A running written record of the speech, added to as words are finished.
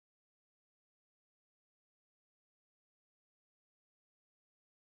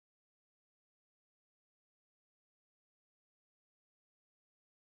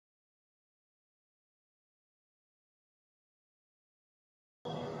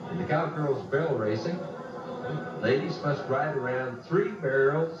In the Cowgirls barrel racing, ladies must ride around 3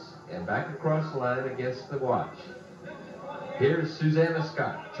 barrels and back across the line against the watch. Here's Susanna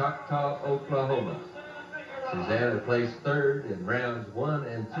Scott, Choctaw, Oklahoma. Susanna placed 3rd in rounds 1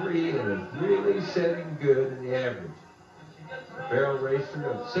 and 3 and is really setting good in the average. The barrel racer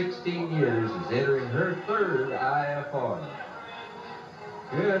of 16 years is entering her 3rd IFR.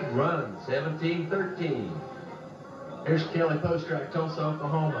 Good run, 17-13. Here's Kelly Postrack, Tulsa,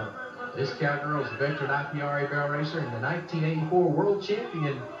 Oklahoma. This cowgirl is a veteran IPRA barrel racer and the 1984 world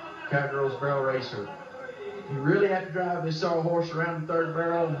champion cowgirls barrel racer. You really have to drive this sawhorse around the 3rd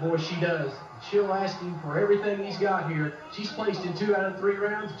barrel, and boy, she does. She'll ask him for everything he's got here. She's placed in 2 out of 3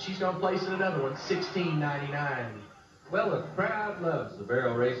 rounds, and she's going to place in another one, 16.99. Well, the crowd loves the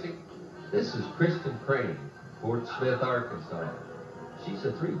barrel racing. This is Kristen Crane, Fort Smith, Arkansas. She's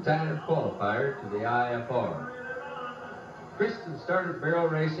a 3-time qualifier to the IFR. Kristen started barrel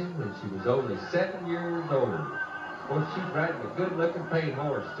racing when she was only 7 years old. Well, she's riding a good-looking paint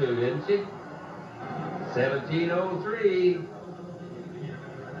horse, too, isn't she? 17:03.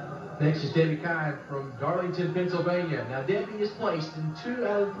 Next is Debbie Kine from Darlington, Pennsylvania. Now, Debbie is placed in 2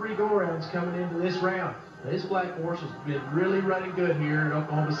 out of 3 go-rounds coming into this round. Now, this black horse has been really running good here in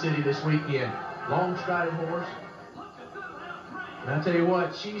Oklahoma City this weekend. Long-strided horse. And I tell you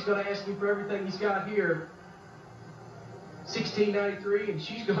what, she's going to ask him for everything he's got here. 16.93, and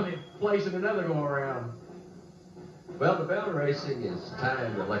she's going to place in another go-around. Well, the barrel racing is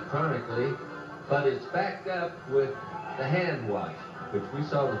timed electronically, but it's backed up with the hand watch, which we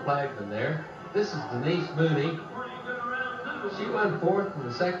saw the flagman there. This is Denise Mooney. She won 4th in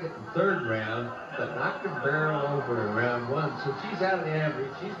the 2nd and 3rd round, but knocked her barrel over in round 1, so she's out of the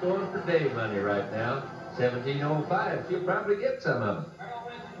average. She's going for day money right now, 17.05. She'll probably get some of them.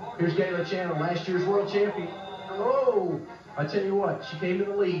 Here's Gayla Channel, last year's world champion. Oh, I tell you what, she came to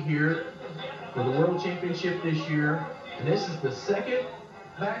the lead here for the world championship this year, and this is the 2nd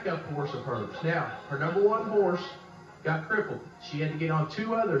backup horse of hers. Now, her number 1 horse got crippled. She had to get on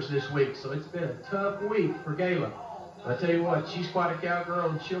 2 others this week, so it's been a tough week for Gayla. I tell you what, she's quite a cowgirl,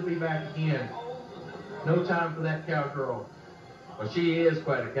 and she'll be back again. No time for that cowgirl. Well, she is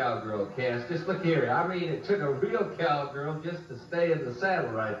quite a cowgirl, Cass. Just look here. I mean, it took a real cowgirl just to stay in the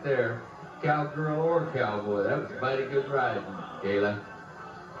saddle right there. Cowgirl or cowboy. That was mighty good riding, Gayla.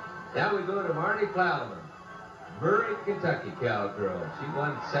 Now we go to Marne Plowman. Murray, Kentucky cowgirl. She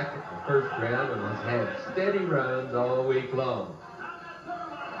won 2nd in the 1st round and has had steady runs all week long.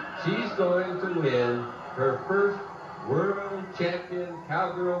 She's going to win her 1st World Champion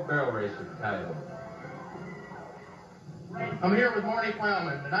Cowgirl Barrel Racer title. I'm here with Marne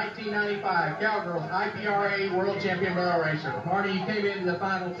Plowman, the 1995 Cowgirls IPRA World Champion Barrel Racer. Marne, you came into the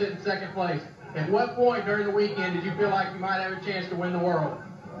final sitting 2nd place. At what point during the weekend did you feel like you might have a chance to win the world?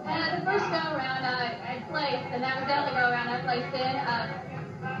 The first go-around I placed, and that was the only go-around I placed in.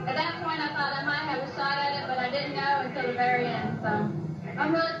 At that point I thought I might have a shot at it, but I didn't know until the very end. So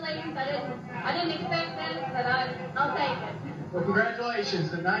I'm really pleased. I didn't expect this, but I'll take it. Well, congratulations,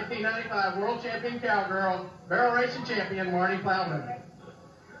 the 1995 World Champion Cowgirl Barrel Racing Champion, Marne Plowman.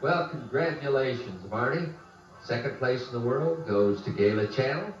 Well, congratulations, Marne. 2nd place in the world goes to Gayla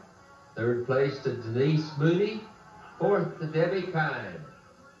Channel. 3rd place to Denise Mooney. 4th to Debbie Kine.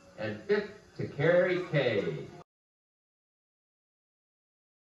 And 5th to Carrie Kay.